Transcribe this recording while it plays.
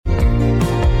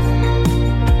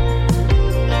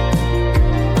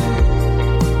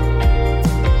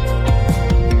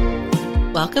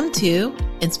Welcome to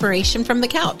Inspiration from the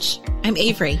Couch. I'm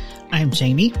Avery. I'm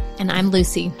Jamie. And I'm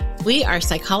Lucy. We are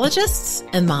psychologists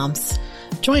and moms.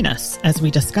 Join us as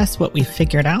we discuss what we've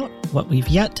figured out, what we've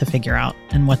yet to figure out,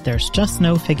 and what there's just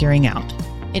no figuring out.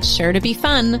 It's sure to be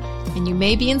fun, and you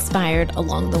may be inspired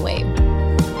along the way.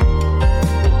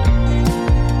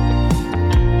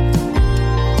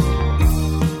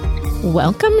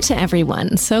 Welcome to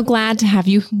everyone. So glad to have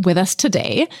you with us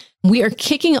today. We are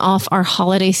kicking off our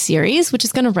holiday series, which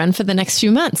is going to run for the next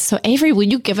few months. So Avery, will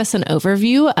you give us an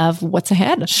overview of what's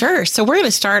ahead? Sure. So we're going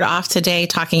to start off today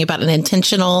talking about an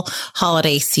intentional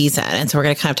holiday season. And so we're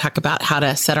going to kind of talk about how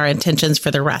to set our intentions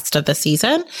for the rest of the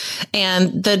season.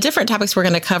 And the different topics we're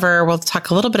going to cover, we'll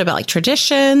talk a little bit about like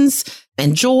traditions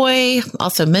and joy,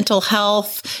 also mental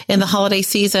health in the holiday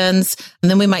seasons.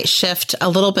 And then we might shift a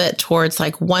little bit towards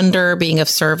like wonder, being of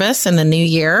service in the new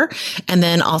year. And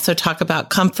then also talk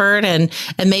about comfort and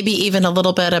maybe even a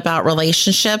little bit about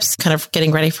relationships, kind of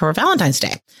getting ready for Valentine's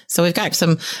Day. So we've got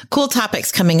some cool topics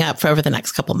coming up for over the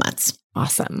next couple months.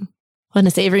 Awesome. Well, and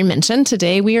as Avery mentioned,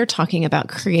 today we are talking about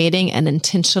creating an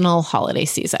intentional holiday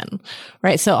season,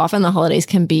 right? So often the holidays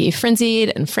can be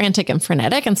frenzied and frantic and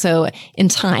frenetic. And so in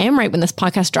time, right, when this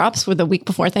podcast drops, we're the week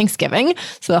before Thanksgiving.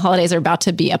 So the holidays are about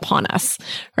to be upon us,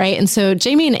 right? And so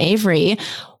Jamie and Avery,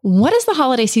 what is the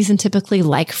holiday season typically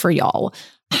like for y'all?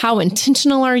 How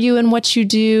intentional are you in what you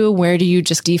do? Where do you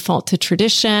just default to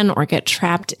tradition or get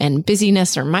trapped in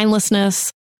busyness or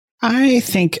mindlessness? I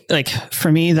think like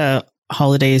for me, the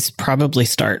holidays probably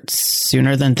start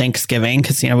sooner than Thanksgiving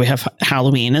because, we have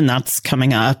Halloween and that's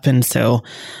coming up. And so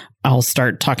I'll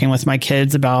start talking with my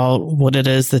kids about what it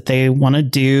is that they want to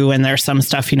do. And there's some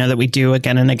stuff, that we do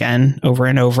again and again, over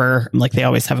and over. Like they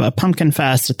always have a pumpkin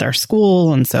fest at their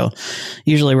school. And so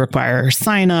usually require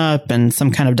sign up and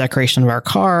some kind of decoration of our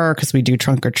car because we do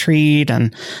trunk or treat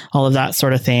and all of that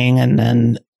sort of thing. And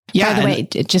then by the way,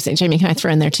 just Jamie, can I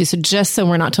throw in there too? So just so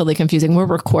we're not totally confusing, we're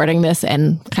recording this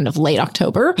in kind of late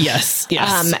October. Yes.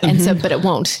 And so,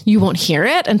 but you won't hear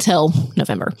it until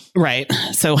November. Right.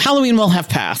 So Halloween will have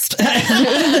passed.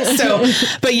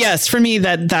 But yes, for me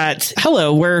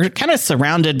we're kind of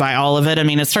surrounded by all of it. I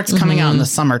mean, it starts coming out in the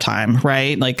summertime,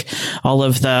 right? Like all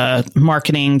of the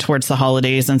marketing towards the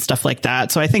holidays and stuff like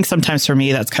that. So I think sometimes for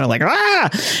me, that's kind of like,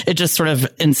 it just sort of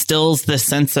instills this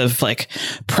sense of like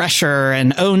pressure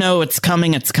and, oh no, it's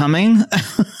coming.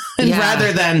 And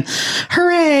rather than,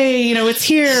 hooray, it's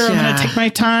here. I'm going to take my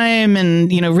time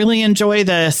and, really enjoy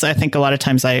this. I think a lot of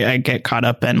times I get caught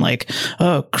up in like,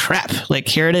 oh crap, like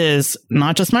here it is.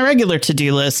 Not just my regular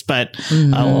to-do list, but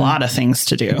a lot of things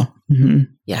to do. Mm-hmm.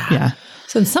 Yeah.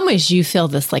 So in some ways you feel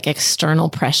this like external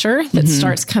pressure that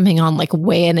starts coming on like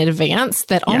way in advance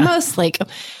that almost like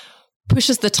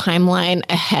pushes the timeline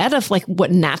ahead of like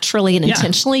what naturally and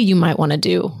intentionally you might want to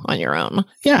do on your own.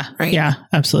 Yeah. Right. Yeah,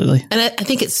 absolutely. And I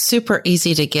think it's super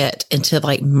easy to get into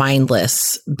like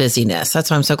mindless busyness. That's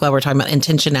why I'm so glad we're talking about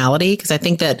intentionality, because I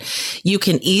think that you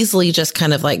can easily just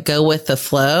kind of like go with the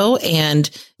flow and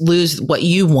lose what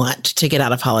you want to get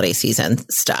out of holiday season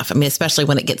stuff. I mean, especially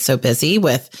when it gets so busy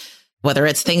with whether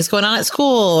it's things going on at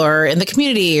school or in the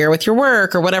community or with your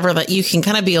work or whatever, that you can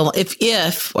kind of be,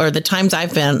 if or the times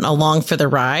I've been along for the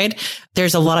ride,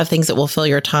 there's a lot of things that will fill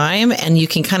your time and you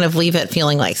can kind of leave it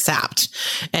feeling like sapped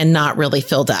and not really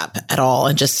filled up at all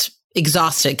and just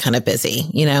exhausted, kind of busy,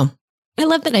 I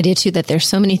love that idea too, that there's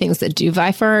so many things that do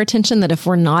vie for our attention that if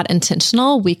we're not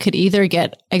intentional, we could either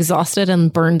get exhausted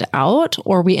and burned out,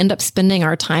 or we end up spending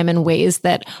our time in ways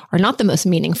that are not the most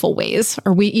meaningful ways,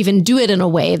 or we even do it in a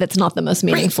way that's not the most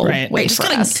meaningful way just for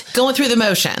kind us. Of going through the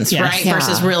motions, right? Yeah.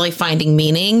 Versus really finding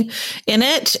meaning in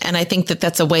it. And I think that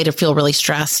that's a way to feel really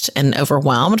stressed and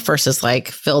overwhelmed versus like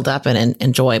filled up and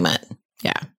enjoyment.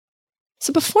 Yeah.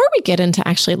 So before we get into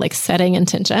actually like setting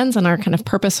intentions and our kind of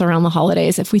purpose around the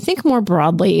holidays, if we think more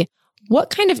broadly, what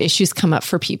kind of issues come up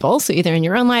for people? So either in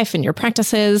your own life and your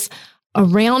practices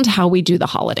around how we do the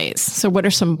holidays. So what are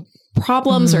some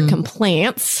problems or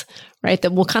complaints, right,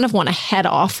 that we'll kind of want to head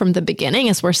off from the beginning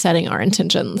as we're setting our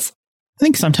intentions? I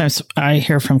think sometimes I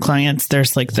hear from clients,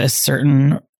 there's like this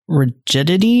certain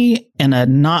rigidity and a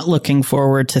not looking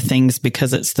forward to things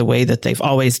because it's the way that they've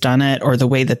always done it or the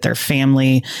way that their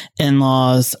family,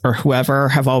 in-laws, or whoever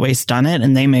have always done it.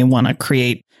 And they may want to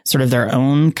create sort of their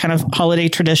own kind of holiday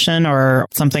tradition or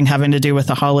something having to do with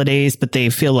the holidays, but they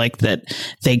feel like that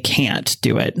they can't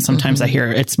do it. Sometimes I hear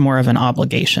it's more of an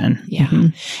obligation. Yeah.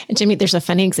 And Jamie, there's a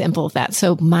funny example of that.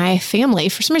 So my family,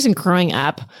 for some reason growing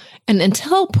up, and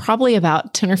until probably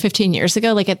about 10 or 15 years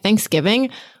ago, like at Thanksgiving,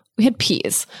 we had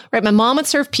peas, right? My mom would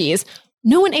serve peas.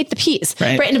 no one ate the peas.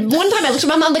 Right. And one time I looked at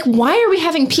my mom, like, why are we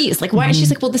having peas? Like, why? Mm-hmm. She's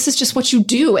like, well, this is just what you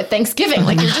do at Thanksgiving.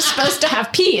 Like, you're just supposed to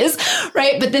have peas,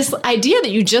 right? But this idea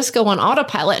that you just go on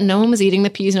autopilot and no one was eating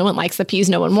the peas, no one likes the peas,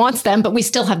 no one wants them, but we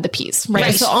still have the peas,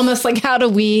 right? So almost like, how do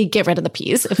we get rid of the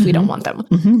peas if we don't want them?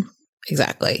 Mm-hmm.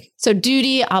 Exactly. So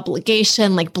duty,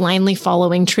 obligation, like blindly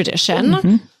following tradition.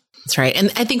 Mm-hmm. That's right.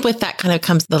 And I think with that kind of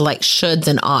comes the like shoulds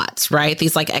and oughts, right?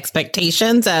 These like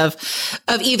expectations of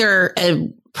either a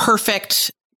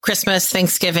perfect Christmas,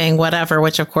 Thanksgiving, whatever,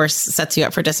 which of course sets you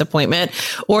up for disappointment,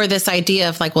 or this idea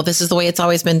of like, well, this is the way it's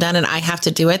always been done and I have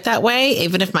to do it that way,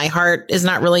 even if my heart is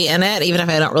not really in it, even if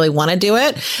I don't really want to do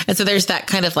it. And so there's that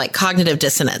kind of like cognitive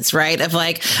dissonance, right? Of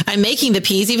like, I'm making the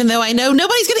peas, even though I know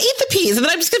nobody's going to eat the peas. And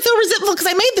then I'm just going to feel resentful because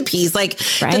I made the peas. Like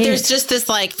that there's just this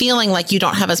like feeling like you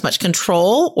don't have as much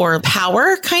control or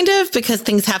power kind of because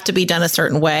things have to be done a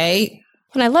certain way.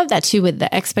 And I love that too, with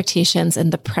the expectations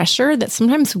and the pressure that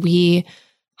sometimes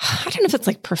I don't know if it's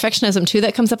like perfectionism too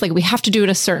that comes up. Like we have to do it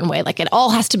a certain way. Like it all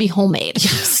has to be homemade,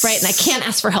 right? And I can't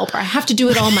ask for help or I have to do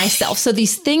it all myself. So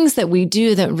these things that we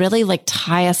do that really like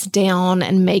tie us down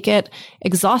and make it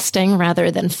exhausting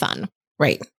rather than fun.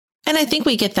 Right. And I think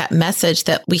we get that message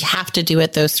that we have to do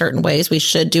it those certain ways. We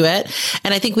should do it.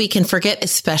 And I think we can forget,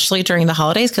 especially during the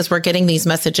holidays, because we're getting these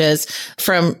messages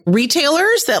from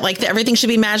retailers that like everything should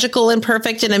be magical and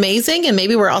perfect and amazing. And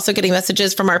maybe we're also getting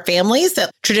messages from our families that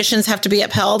traditions have to be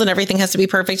upheld and everything has to be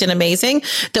perfect and amazing,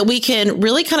 that we can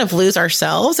really kind of lose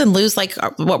ourselves and lose like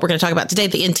what we're going to talk about today,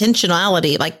 the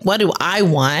intentionality, like what do I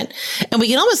want? And we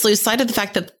can almost lose sight of the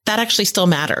fact that that actually still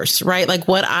matters, right? Like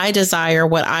what I desire,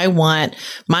 what I want,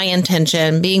 my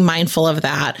intention, being mindful of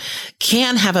that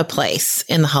can have a place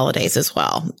in the holidays as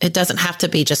well. It doesn't have to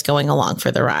be just going along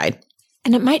for the ride.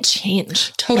 And it might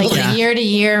change. Totally. Like year to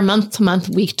year, month to month,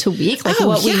 week to week. Like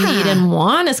what we need and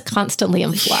want is constantly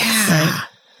in flux. Yeah. Right?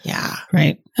 Yeah.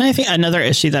 Right. And I think another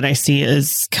issue that I see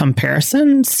is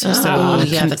comparisons.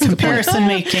 The comparison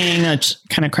making, which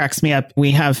kind of cracks me up.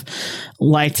 We have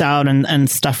lights out and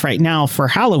stuff right now for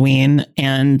Halloween.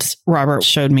 And Robert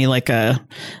showed me like a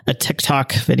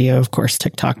TikTok video, of course,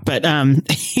 TikTok, but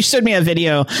he showed me a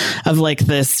video of like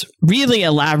this really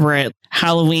elaborate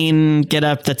Halloween get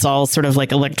up that's all sort of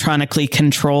like electronically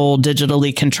controlled,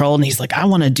 digitally controlled. And he's like, I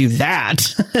want to do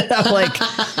that. I'm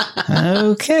like,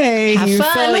 okay, you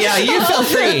feel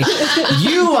free.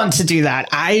 You want to do that.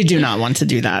 I do not want to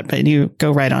do that, but you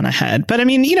go right on ahead. But I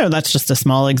mean, that's just a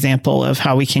small example of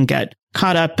how we can get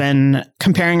caught up in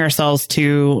comparing ourselves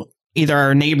to either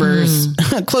our neighbors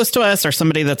close to us or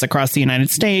somebody that's across the United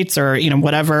States or,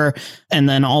 whatever. And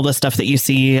then all the stuff that you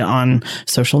see on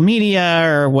social media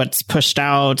or what's pushed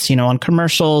out, on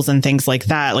commercials and things like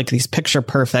that, like these picture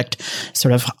perfect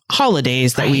sort of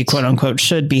holidays that we quote unquote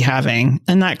should be having.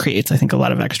 And that creates, I think, a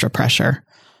lot of extra pressure.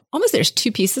 Almost there's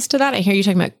two pieces to that. I hear you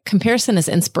talking about comparison as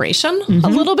inspiration a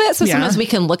little bit. So sometimes we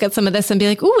can look at some of this and be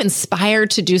like, ooh,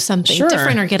 inspired to do something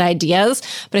different or get ideas.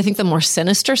 But I think the more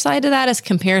sinister side of that is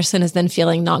comparison is then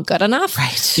feeling not good enough.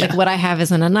 Right. Like what I have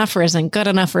isn't enough or isn't good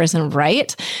enough or isn't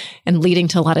right. And leading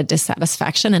to a lot of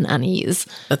dissatisfaction and unease.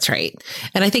 That's right.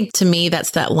 And I think to me,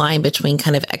 that's that line between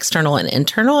kind of external and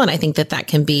internal. And I think that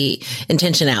can be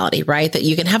intentionality, right? That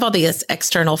you can have all these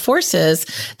external forces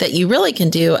that you really can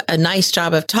do a nice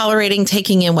job of tolerating,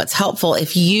 taking in what's helpful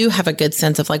if you have a good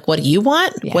sense of like, what do you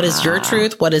want? Yeah. What is your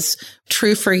truth? What is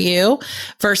true for you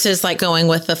versus like going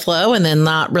with the flow and then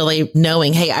not really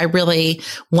knowing, hey, I really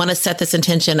want to set this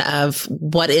intention of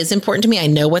what is important to me. I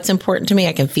know what's important to me.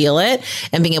 I can feel it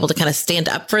and being able to kind of stand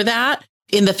up for that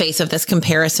in the face of this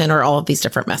comparison or all of these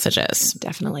different messages.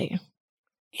 Definitely.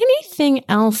 Anything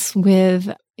else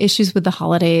with issues with the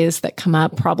holidays that come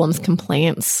up, problems,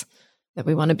 complaints that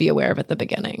we want to be aware of at the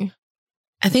beginning?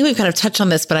 I think we've kind of touched on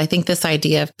this, but I think this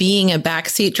idea of being a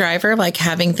backseat driver, like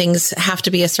having things have to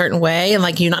be a certain way and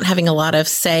like you not having a lot of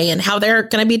say in how they're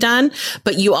going to be done,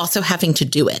 but you also having to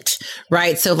do it,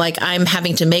 right? So like I'm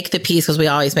having to make the peas because we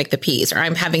always make the peas, or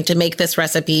I'm having to make this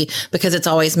recipe because it's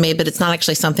always made, but it's not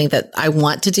actually something that I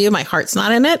want to do. My heart's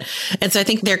not in it. And so I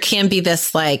think there can be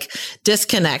this like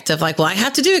disconnect of like, well, I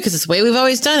have to do it because it's the way we've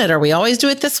always done it, or we always do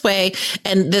it this way.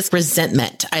 And this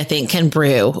resentment, I think, can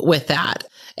brew with that.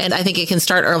 And I think it can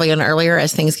start earlier and earlier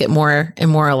as things get more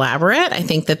and more elaborate. I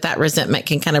think that resentment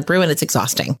can kind of brew and it's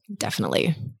exhausting.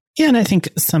 Definitely. Yeah. And I think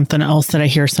something else that I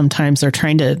hear sometimes they're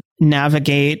trying to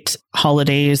navigate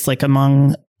holidays like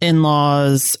among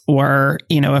in-laws, or,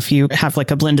 if you have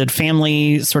like a blended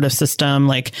family sort of system,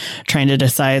 like trying to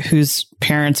decide whose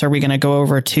parents are we going to go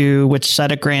over to, which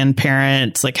set of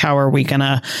grandparents, like how are we going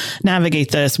to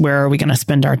navigate this? Where are we going to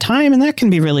spend our time? And that can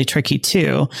be really tricky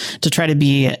too, to try to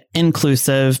be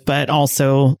inclusive, but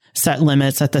also set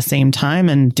limits at the same time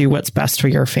and do what's best for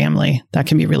your family. That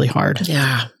can be really hard.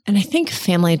 Yeah. And I think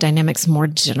family dynamics more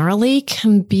generally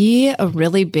can be a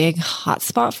really big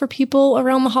hotspot for people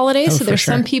around the holidays. So there's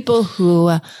some people who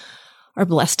are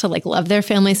blessed to like love their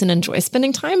families and enjoy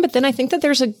spending time. But then I think that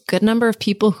there's a good number of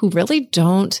people who really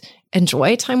don't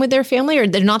enjoy time with their family, or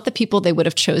they're not the people they would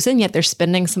have chosen, yet they're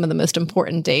spending some of the most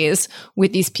important days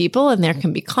with these people. And there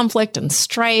can be conflict and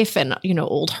strife and,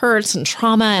 old hurts and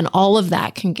trauma, and all of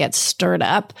that can get stirred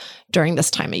up during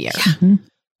this time of year. Yeah.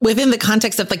 Within the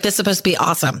context of like, this is supposed to be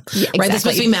awesome, right? This is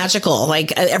supposed to be magical.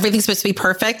 Like everything's supposed to be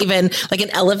perfect, even like an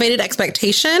elevated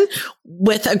expectation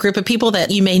with a group of people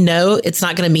that you may know it's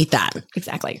not going to meet that.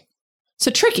 Exactly. So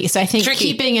tricky. So I think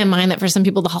keeping in mind that for some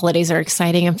people, the holidays are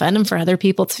exciting and fun, and for other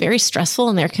people, it's very stressful,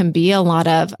 and there can be a lot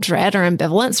of dread or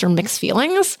ambivalence or mixed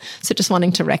feelings. So just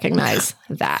wanting to recognize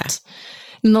that.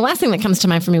 And the last thing that comes to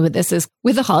mind for me with this is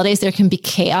with the holidays, there can be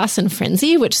chaos and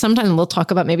frenzy, which sometimes we'll talk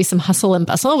about maybe some hustle and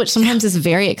bustle, which sometimes is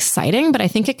very exciting, but I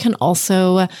think it can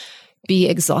also be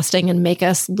exhausting and make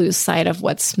us lose sight of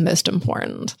what's most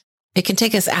important. It can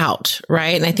take us out,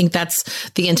 right? And I think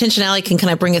that's the intentionality can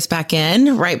kind of bring us back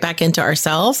in, right back into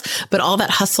ourselves. But all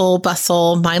that hustle,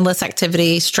 bustle, mindless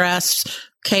activity, stress,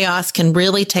 chaos can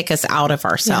really take us out of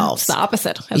ourselves. Yeah, it's the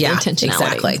opposite of the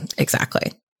intentionality.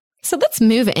 Exactly. So let's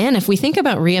move in. If we think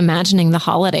about reimagining the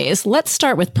holidays, let's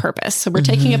start with purpose. So we're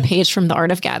taking a page from The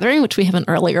Art of Gathering, which we have an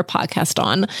earlier podcast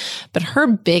on. But her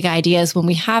big idea is when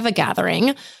we have a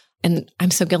gathering, and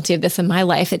I'm so guilty of this in my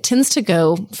life, it tends to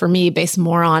go, for me, based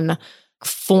more on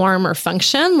form or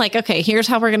function. Like, okay, here's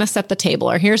how we're going to set the table,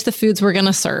 or here's the foods we're going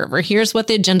to serve, or here's what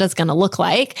the agenda is going to look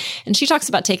like. And she talks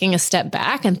about taking a step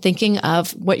back and thinking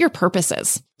of what your purpose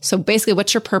is. So basically,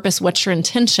 what's your purpose? What's your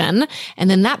intention?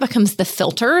 And then that becomes the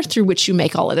filter through which you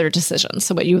make all other decisions.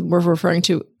 So what you were referring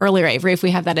to earlier, Avery, if we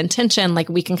have that intention, like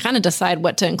we can kind of decide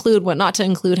what to include, what not to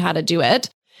include, how to do it.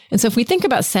 And so if we think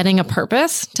about setting a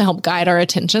purpose to help guide our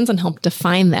attentions and help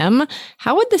define them,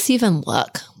 how would this even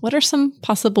look? What are some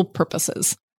possible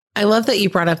purposes? I love that you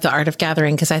brought up The Art of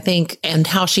Gathering, because I think, and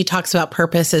how she talks about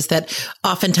purpose is that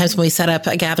oftentimes when we set up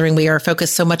a gathering, we are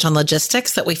focused so much on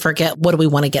logistics that we forget what do we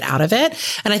want to get out of it.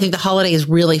 And I think the holidays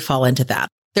really fall into that.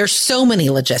 There's so many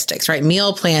logistics, right?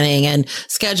 Meal planning and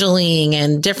scheduling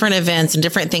and different events and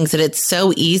different things that it's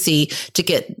so easy to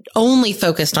get only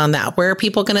focused on that. Where are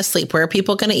people going to sleep? Where are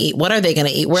people going to eat? What are they going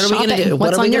to eat? What are we going to do?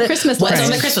 What's on your Christmas list? What's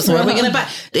on the Christmas list? What are we going to buy?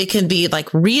 It can be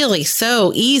like really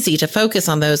so easy to focus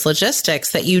on those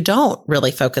logistics that you don't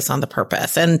really focus on the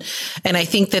purpose. And I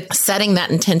think that setting that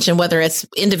intention, whether it's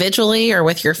individually or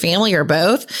with your family or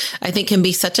both, I think can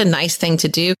be such a nice thing to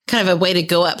do, kind of a way to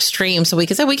go upstream. So we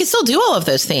can say we can still do all of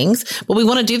those things, but we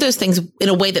want to do those things in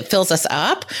a way that fills us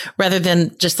up rather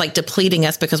than just like depleting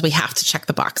us because we have to check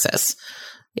the boxes.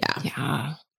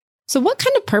 Yeah. So what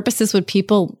kind of purposes would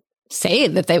people say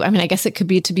that they, I guess it could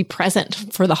be to be present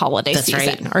for the holiday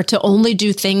season, or to only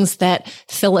do things that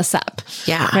fill us up.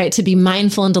 Yeah. Right. To be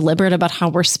mindful and deliberate about how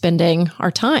we're spending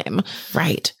our time.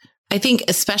 Right. I think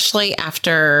especially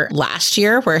after last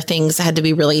year where things had to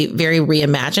be really very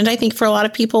reimagined, I think for a lot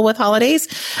of people with holidays,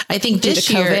 I think this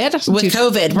year with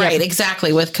COVID, right?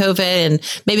 Exactly. With COVID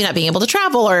and maybe not being able to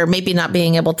travel or maybe not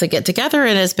being able to get together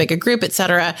in as big a group, et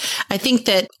cetera. I think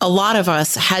that a lot of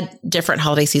us had different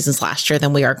holiday seasons last year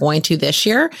than we are going to this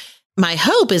year. My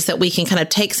hope is that we can kind of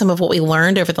take some of what we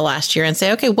learned over the last year and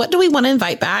say, okay, what do we want to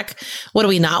invite back? What do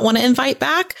we not want to invite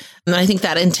back? And I think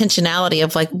that intentionality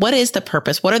of like, what is the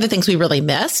purpose? What are the things we really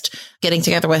missed getting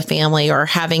together with family or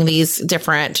having these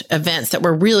different events that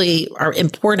were really are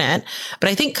important?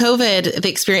 But I think COVID, the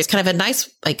experience kind of a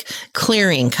nice, like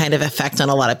clearing kind of effect on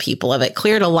a lot of people of it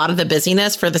cleared a lot of the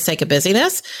busyness for the sake of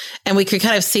busyness. And we could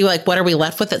kind of see like, what are we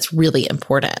left with that's really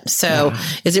important? So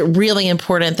is it really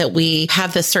important that we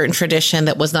have this certain tradition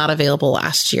that was not available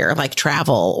last year, like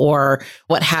travel or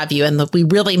what have you? And we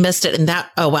really missed it. And that,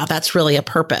 oh, wow, that's really a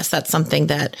purpose. That's something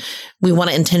that we want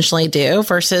to intentionally do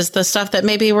versus the stuff that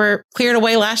maybe were cleared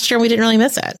away last year and we didn't really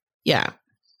miss it. Yeah.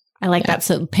 I like that.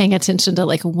 So paying attention to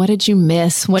like, what did you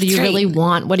miss? What do you really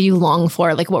want? What do you long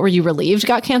for? Like, what were you relieved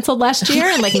got canceled last year?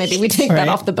 And like, maybe we take that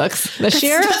off the books this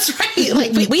year. That's right.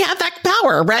 Like we have that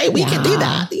power, right? We can do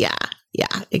that. Yeah.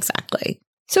 Yeah, exactly.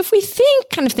 So if we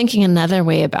thinking another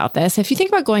way about this, if you think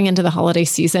about going into the holiday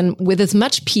season with as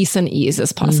much peace and ease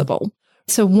as possible,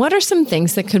 So what are some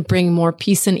things that could bring more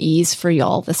peace and ease for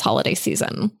y'all this holiday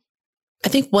season? I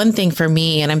think one thing for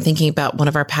me, and I'm thinking about one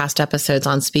of our past episodes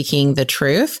on speaking the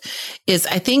truth, is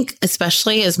I think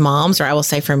especially as moms, or I will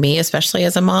say for me, especially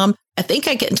as a mom, I think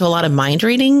I get into a lot of mind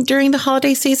reading during the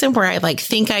holiday season where I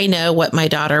think I know what my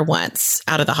daughter wants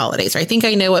out of the holidays, or I think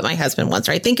I know what my husband wants,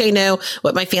 or I think I know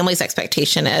what my family's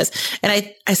expectation is.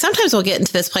 And I sometimes will get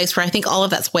into this place where I think all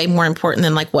of that's way more important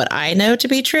than what I know to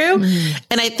be true.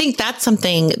 And I think that's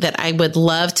something that I would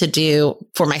love to do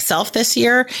for myself this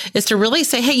year, is to really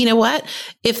say, hey, you know what?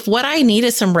 If what I need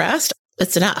is some rest,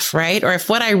 it's enough, right? Or if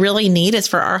what I really need is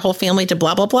for our whole family to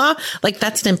blah, blah, blah,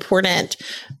 that's an important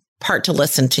part to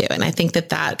listen to. And I think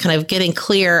that kind of getting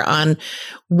clear on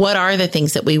what are the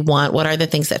things that we want, what are the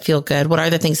things that feel good, what are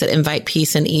the things that invite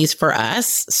peace and ease for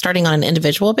us, starting on an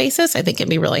individual basis, I think can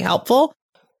be really helpful.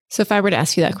 So if I were to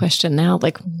ask you that question now,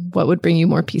 what would bring you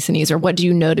more peace and ease, or what do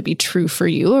you know to be true for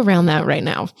you around that right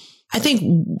now? I think,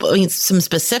 some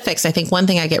specifics. I think one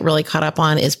thing I get really caught up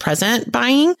on is present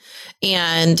buying.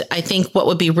 And I think what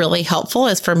would be really helpful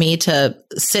is for me to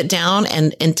sit down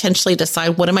and intentionally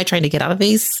decide, what am I trying to get out of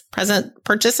these present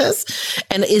purchases?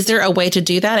 And is there a way to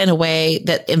do that in a way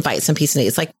that invites some peace and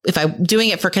ease? If I'm doing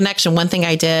it for connection, one thing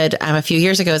I did a few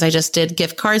years ago is I just did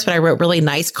gift cards, but I wrote really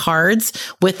nice cards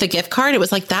with the gift card. It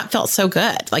was that felt so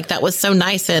good. That was so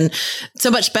nice and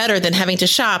so much better than having to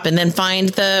shop and then find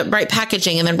the right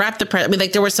packaging and then wrap the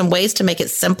present. There were some ways to make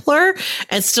it simpler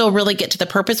and still really get to the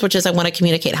purpose, which is I want to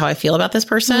communicate how I feel about this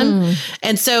person.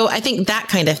 And so I think that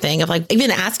kind of thing of even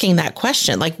asking that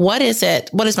question, what is it?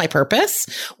 What is my purpose?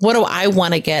 What do I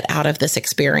want to get out of this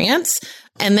experience?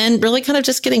 And then really kind of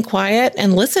just getting quiet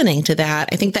and listening to that.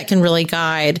 I think that can really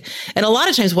guide. And a lot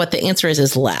of times what the answer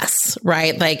is less,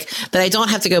 right? That I don't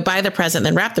have to go buy the present,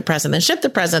 then wrap the present, then ship the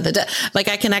present.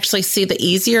 I can actually see the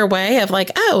easier way of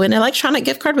an electronic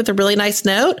gift card with a really nice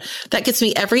note that gets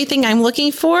me everything I'm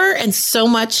looking for and so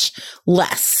much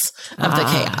less of the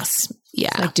chaos.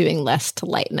 Yeah. It's doing less to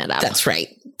lighten it up. That's right.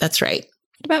 That's right.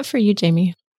 What about for you,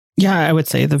 Jamie? Yeah, I would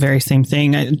say the very same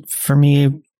thing. For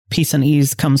me, peace and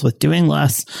ease comes with doing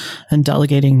less and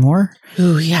delegating more.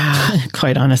 Oh, yeah.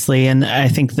 Quite honestly. And I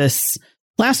think this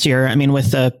last year,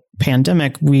 with the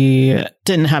pandemic, we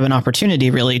didn't have an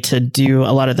opportunity really to do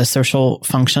a lot of the social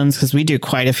functions because we do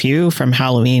quite a few from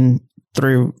Halloween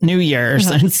through New Year's.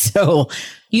 And so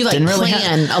you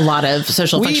plan a lot of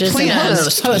social functions. We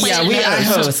host.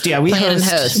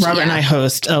 Robert and I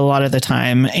host a lot of the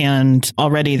time. And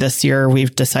already this year,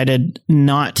 we've decided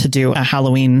not to do a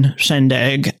Halloween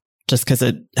shindig just because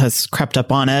it has crept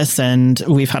up on us and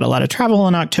we've had a lot of travel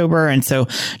in October. And so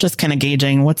just kind of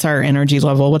gauging what's our energy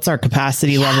level, what's our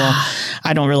capacity level.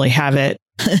 I don't really have it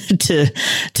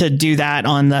to do that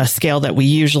on the scale that we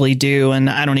usually do. And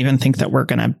I don't even think that we're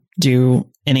going to do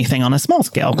anything on a small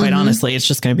scale. Quite honestly, it's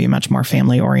just going to be much more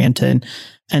family oriented.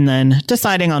 And then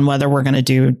deciding on whether we're going to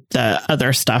do the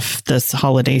other stuff this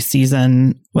holiday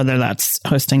season, whether that's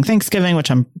hosting Thanksgiving,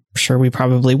 which I'm sure we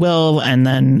probably will. And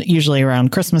then usually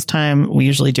around Christmas time, we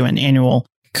usually do an annual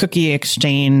cookie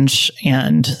exchange.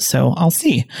 And so I'll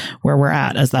see where we're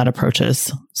at as that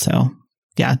approaches. So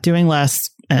yeah, doing less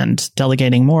and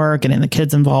delegating more, getting the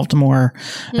kids involved more,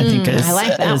 I think is... I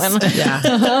like that one. Yeah.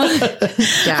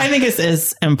 I think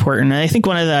is important. And I think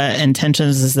one of the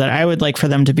intentions is that I would like for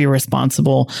them to be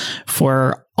responsible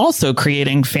for also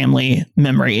creating family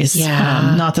memories.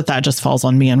 Yeah. Not that just falls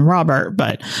on me and Robert,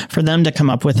 but for them to come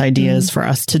up with ideas for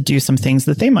us to do some things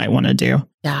that they might want to do.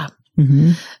 Yeah.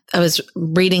 Mm-hmm. I was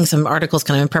reading some articles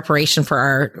kind of in preparation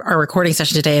for our recording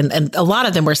session today. And a lot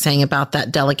of them were saying about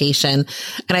that delegation.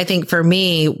 And I think for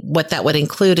me, what that would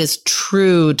include is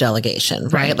true delegation,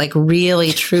 right?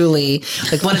 Really, truly,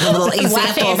 one of the little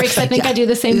examples. I think I do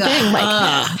the same thing.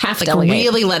 Half delegate.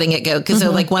 Really letting it go. Because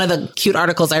so one of the cute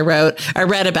articles I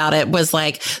read about it was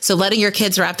so letting your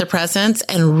kids wrap the presents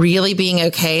and really being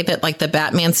okay that the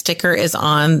Batman sticker is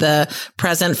on the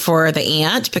present for the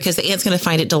aunt, because the aunt's going to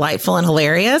find it delightful and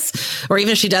hilarious. Or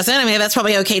even if she doesn't, that's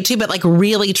probably okay too, but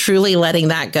really truly letting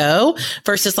that go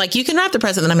versus you can wrap the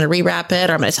present and I'm going to rewrap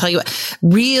it, or I'm going to tell you,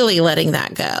 really letting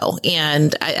that go.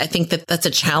 And I think that that's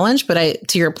a challenge, but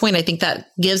to your point, I think that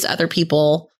gives other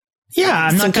people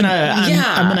I'm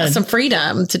gonna some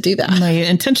freedom to do that. My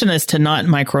intention is to not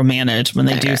micromanage when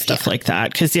they do stuff like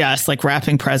that. Cause yes,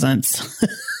 wrapping presents.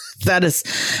 That is,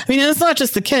 it's not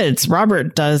just the kids.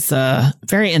 Robert does a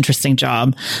very interesting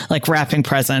job, wrapping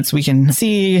presents. We can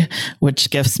see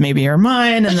which gifts maybe are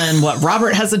mine and then what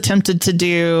Robert has attempted to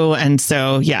do. And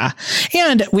so, yeah.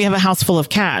 And we have a house full of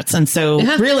cats. And so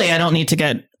really, I don't need to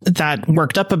get that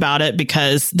worked up about it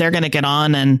because they're going to get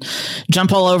on and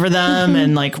jump all over them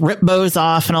and like rip bows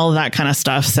off and all of that kind of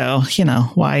stuff. So,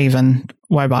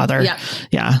 why bother?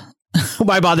 Yeah.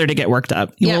 Why bother to get worked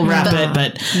up? We'll wrap it,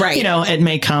 but it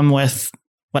may come with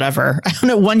whatever. I don't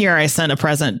know. One year I sent a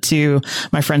present to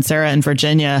my friend Sarah in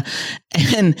Virginia,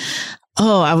 and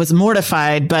I was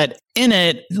mortified, but in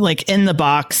it, like in the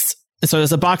box, so it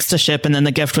was a box to ship and then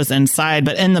the gift was inside,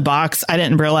 but in the box, I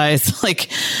didn't realize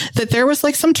like that there was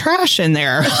like some trash in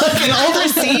there, like an old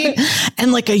receipt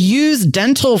and like a used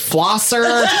dental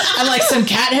flosser and like some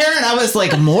cat hair. And I was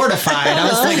like mortified. I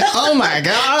was like, oh my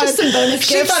God. Just some bonus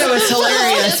she gifts. thought it was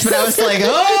hilarious, but I was like,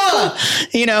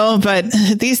 but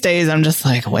these days I'm just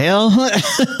like, well, I'm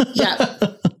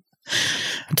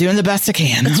doing the best I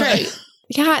can. That's right.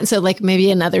 Yeah. And so like maybe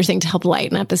another thing to help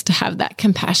lighten up is to have that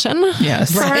compassion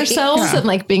for ourselves and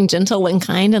like being gentle and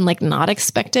kind and like not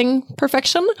expecting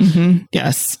perfection. Mm-hmm.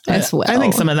 Yes. As well. I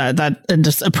think some of that and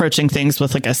just approaching things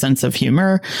with like a sense of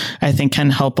humor, I think can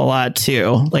help a lot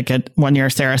too. Like one year,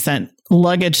 Sarah sent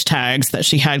luggage tags that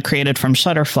she had created from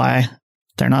Shutterfly.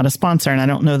 They're not a sponsor and I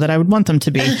don't know that I would want them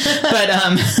to be,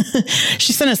 but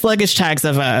she sent us luggage tags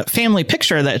of a family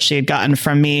picture that she had gotten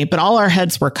from me, but all our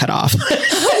heads were cut off. So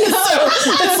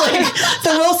it's like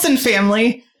the Wilson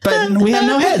family, but we have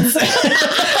no heads.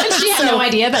 And she had no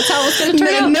idea that's how it was going to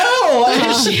turn out. No.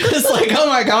 And she was like, oh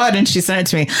my God. And she sent it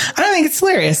to me. I don't think it's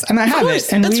hilarious. And I have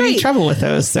it. And we travel with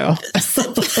those. So I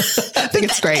think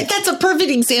it's great. That's a perfect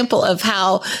example of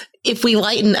how if we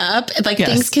lighten up, like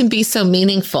things can be so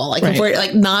meaningful. Like if we're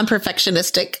like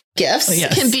non-perfectionistic gifts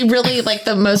can be really like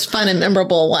the most fun and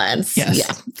memorable ones.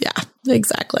 Yes. Yeah,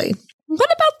 exactly. What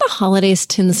about the holidays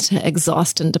tends to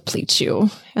exhaust and deplete you?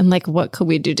 And like, what could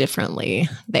we do differently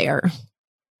there?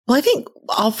 Well, I think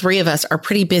all three of us are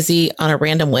pretty busy on a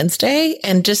random Wednesday.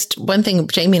 And just one thing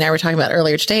Jamie and I were talking about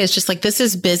earlier today is just like, this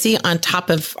is busy on top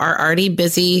of our already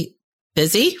busy,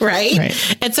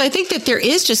 right? And so I think that there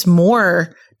is just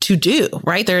more to do,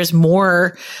 right? There's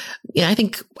more, I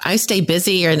think I stay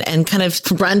busy and kind of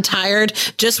run tired,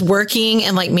 just working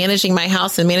and like managing my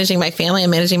house and managing my family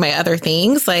and managing my other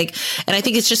things. Like, and I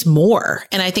think it's just more.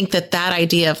 And I think that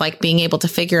idea of like being able to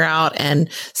figure out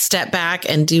and step back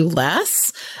and do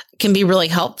less can be really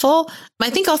helpful.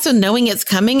 I think also knowing it's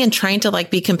coming and trying to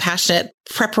like be compassionate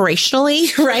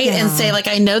preparationally, right? And say like,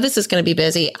 I know this is going to be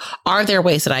busy. Are there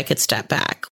ways that I could step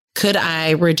back? Could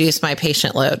I reduce my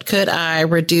patient load? Could I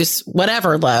reduce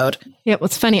whatever load? Yeah,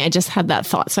 what's funny, I just had that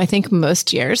thought. So I think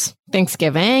most years,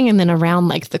 Thanksgiving and then around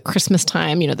like the Christmas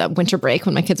time, that winter break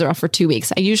when my kids are off for 2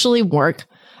 weeks, I usually work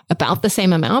about the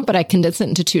same amount, but I condense it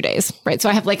into 2 days, right? So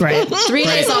I have like 3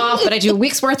 days off, but I do a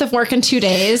week's worth of work in 2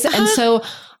 days. And so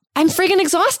I'm friggin'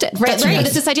 exhausted, right? But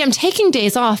it's this idea I'm taking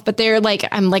days off, but they're like,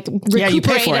 I'm like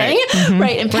recuperating,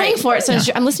 right? And paying for it. So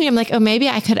I'm listening, I'm like, oh, maybe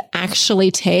I could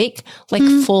actually take like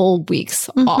full weeks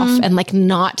off and like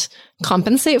not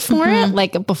compensate for it,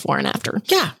 like before and after.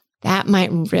 Yeah. That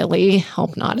might really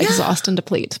help not exhaust and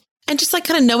deplete. And just like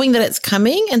kind of knowing that it's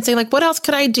coming and saying like, what else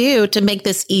could I do to make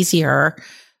this easier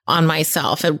on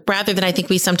myself? And rather than I think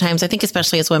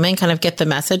especially as women kind of get the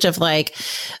message of like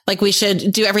we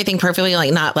should do everything perfectly,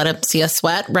 like not let them see us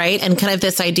sweat. Right. And kind of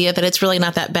this idea that it's really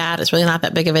not that bad. It's really not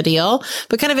that big of a deal,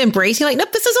 but kind of embracing like,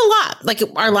 nope, this is a lot. Like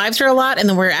our lives are a lot. And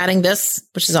then we're adding this,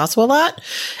 which is also a lot,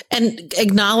 and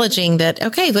acknowledging that,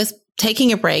 okay, let's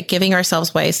taking a break, giving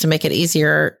ourselves ways to make it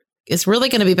easier is really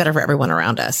going to be better for everyone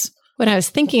around us. When I was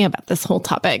thinking about this whole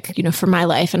topic, for my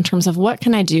life in terms of what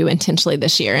can I do intentionally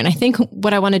this year? And I think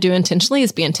what I want to do intentionally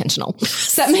is be intentional.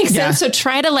 Does that make sense? So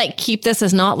try to like keep this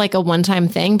as not like a one-time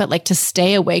thing, but like to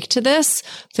stay awake to this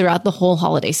throughout the whole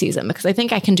holiday season, because I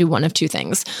think I can do one of two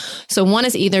things. So one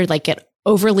is either like get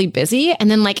overly busy and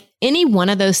then like any one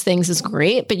of those things is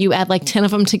great, but you add like 10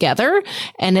 of them together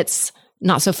and it's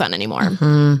not so fun anymore.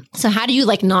 So how do you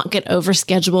like not get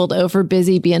overscheduled, over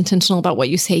busy, be intentional about what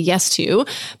you say yes to?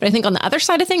 But I think on the other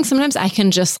side of things, sometimes I can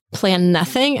just plan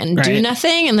nothing and do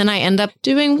nothing. And then I end up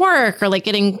doing work or like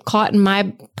getting caught in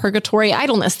my purgatory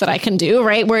idleness that I can do,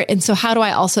 right? And so how do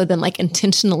I also then like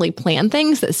intentionally plan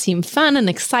things that seem fun and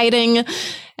exciting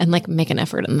and like make an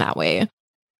effort in that way?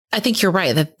 I think you're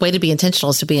right. The way to be intentional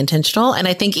is to be intentional. And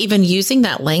I think even using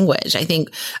that language, I think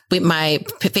my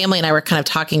family and I were kind of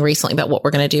talking recently about what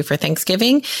we're going to do for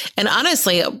Thanksgiving. And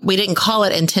honestly, we didn't call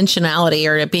it intentionality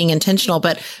or being intentional,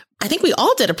 but I think we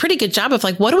all did a pretty good job of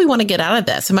like, what do we want to get out of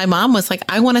this? And my mom was like,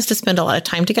 I want us to spend a lot of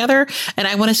time together and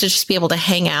I want us to just be able to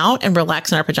hang out and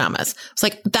relax in our pajamas. It's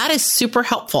like, that is super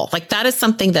helpful. Like that is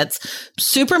something that's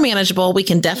super manageable. We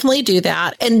can definitely do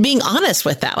that. And being honest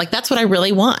with that, like, that's what I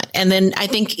really want. And then I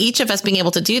think each of us being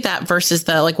able to do that versus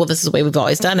the like, well, this is the way we've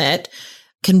always done it.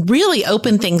 can really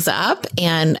open things up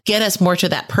and get us more to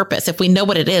that purpose. If we know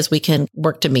what it is, we can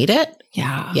work to meet it.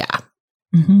 Yeah. Yeah.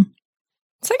 Mm-hmm.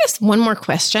 So I guess one more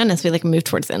question as we move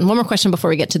towards the end. One more question before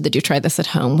we get to the do try this at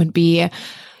home would be,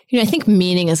 I think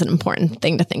meaning is an important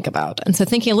thing to think about. And so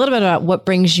thinking a little bit about what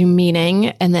brings you meaning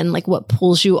and then what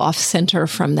pulls you off center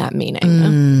from that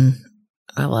meaning.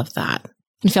 I love that.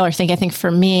 And I think for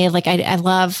me, I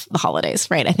love the holidays,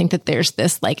 right? I think that there's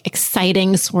this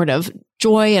exciting sort of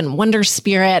joy and wonder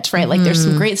spirit, right? There's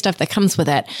some great stuff that comes with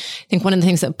it. I think one of the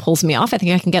things that pulls me off, I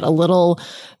think I can get a little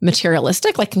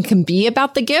materialistic, and can be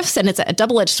about the gifts. And it's a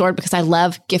double-edged sword because I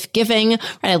love gift giving, right?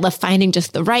 I love finding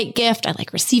just the right gift. I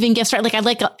like receiving gifts, right? I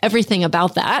like everything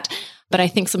about that. But I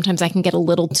think sometimes I can get a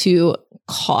little too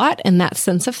caught in that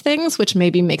sense of things, which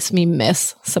maybe makes me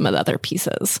miss some of the other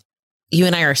pieces. You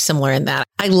and I are similar in that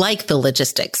I like the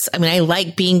logistics. I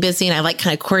like being busy and I like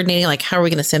kind of coordinating, how are we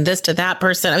going to send this to that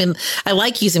person? I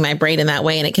like using my brain in that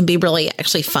way and it can be really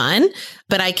actually fun,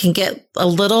 but I can get a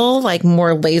little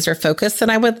more laser focused than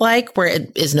I would like where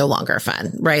it is no longer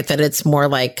fun, right? That it's more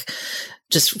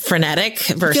just frenetic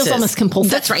versus. It feels almost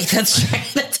compulsive. That's right.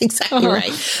 That's exactly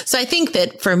right. So I think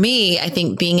that for me,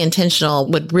 being intentional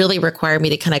would really require me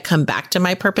to kind of come back to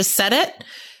my purpose, set it,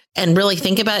 and really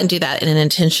think about it and do that in an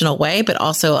intentional way, but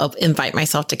also invite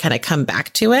myself to kind of come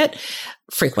back to it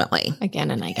frequently. Again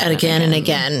and again. And again and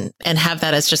again. And have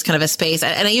that as just kind of a space.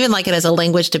 And I even like it as a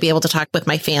language to be able to talk with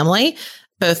my family,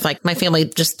 both my family,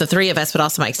 just the three of us, but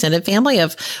also my extended family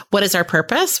of what is our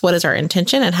purpose? What is our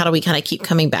intention? And how do we kind of keep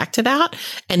coming back to that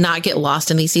and not get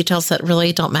lost in these details that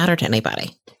really don't matter to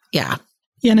anybody? Yeah.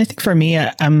 Yeah. And I think for me,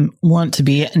 I want to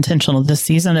be intentional this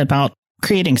season about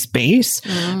creating space,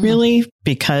 really,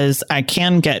 because I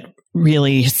can get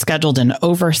really scheduled and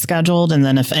overscheduled. And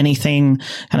then if anything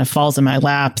kind of falls in my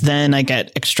lap, then I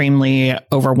get extremely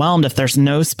overwhelmed if there's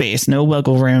no space, no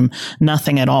wiggle room,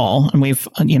 nothing at all. And we've,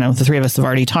 the three of us have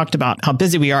already talked about how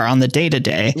busy we are on the day to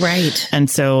day. Right. And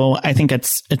so I think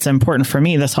it's important for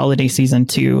me this holiday season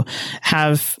to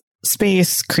have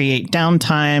space, create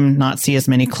downtime, not see as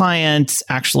many clients,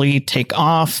 actually take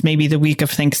off maybe the week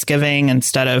of Thanksgiving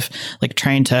instead of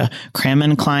trying to cram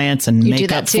in clients and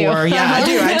make up for. Yeah,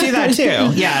 I do that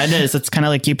too. Yeah, it is. It's kind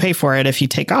of you pay for it if you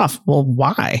take off. Well,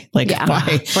 why? Why?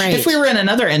 Right. If we were in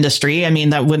another industry,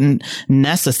 that wouldn't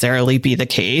necessarily be the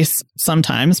case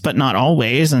sometimes, but not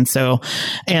always. And so,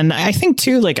 and I think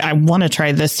too, I want to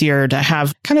try this year to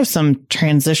have kind of some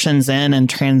transitions in and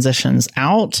transitions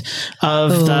out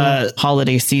of the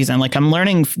holiday season. I'm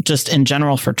learning just in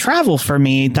general for travel, for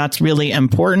me, that's really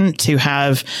important to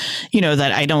have,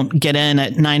 that I don't get in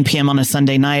at 9 p.m. on a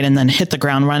Sunday night and then hit the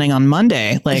ground running on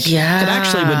Monday. It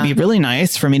actually would be really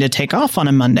nice for me to take off on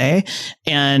a Monday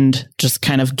and just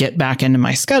kind of get back into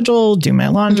my schedule, do my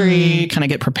laundry, kind of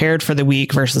get prepared for the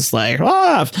week versus frantic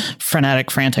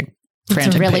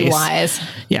It's really pace. Wise.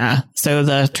 Yeah. So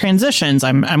the transitions,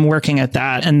 I'm working at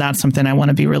that. And that's something I want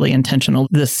to be really intentional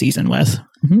this season with.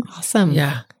 Mm-hmm. Awesome.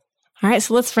 Yeah. All right.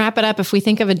 So let's wrap it up. If we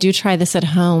think of a do try this at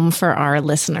home for our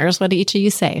listeners, what do each of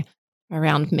you say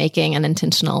around making an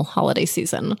intentional holiday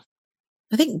season?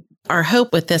 I think our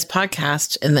hope with this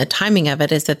podcast and the timing of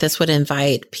it is that this would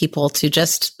invite people to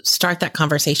just start that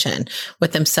conversation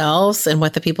with themselves and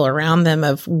with the people around them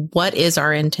of what is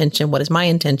our intention? What is my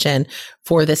intention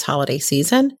for this holiday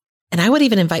season? And I would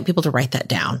even invite people to write that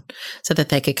down so that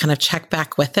they could kind of check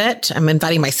back with it. I'm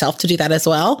inviting myself to do that as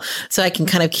well. So I can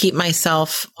kind of keep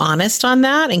myself honest on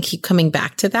that and keep coming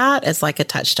back to that as a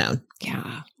touchstone.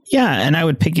 Yeah. Yeah. And I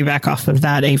would piggyback off of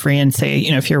that, Avery, and say,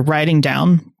 if you're writing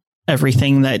down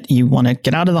everything that you want to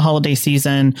get out of the holiday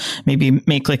season, maybe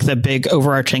make the big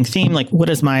overarching theme, what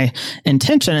is my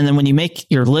intention? And then when you make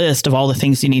your list of all the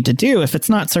things you need to do, if it's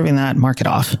not serving that, mark it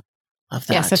off. Love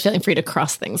that. Yeah, so feeling free to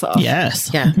cross things off.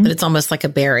 Yes. Yeah. Mm-hmm. But it's almost like a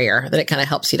barrier that it kind of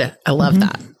helps you to, I love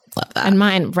that. Love that. And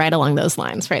mine right along those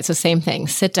lines, right? So same thing,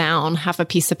 sit down, have a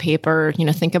piece of paper,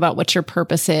 think about what your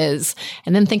purpose is,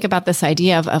 and then think about this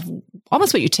idea of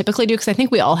almost what you typically do. Cause I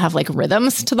think we all have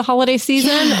rhythms to the holiday season.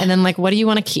 Yeah. And then what do you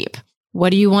want to keep? What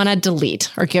do you want to delete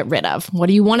or get rid of? What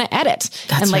do you want to edit?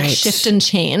 That's and right. Shift and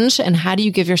change? And how do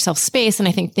you give yourself space? And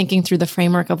I think thinking through the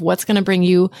framework of what's going to bring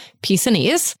you peace and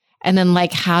ease. And then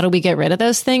how do we get rid of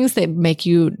those things that make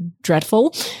you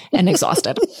dreadful and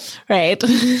exhausted, right?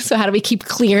 So how do we keep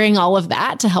clearing all of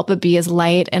that to help it be as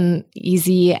light and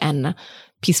easy and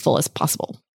peaceful as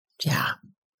possible? Yeah.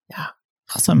 Yeah.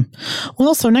 Awesome.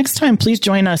 Well, so next time, please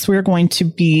join us. We're going to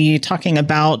be talking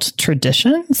about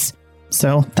traditions.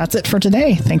 So that's it for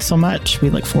today. Thanks so much.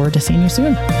 We look forward to seeing you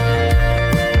soon.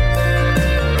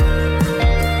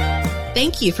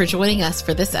 Thank you for joining us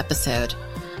for this episode.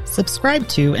 Subscribe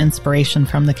to Inspiration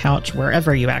from the Couch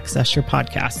wherever you access your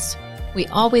podcasts. We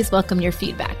always welcome your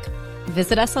feedback.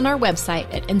 Visit us on our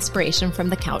website at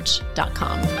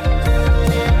inspirationfromthecouch.com.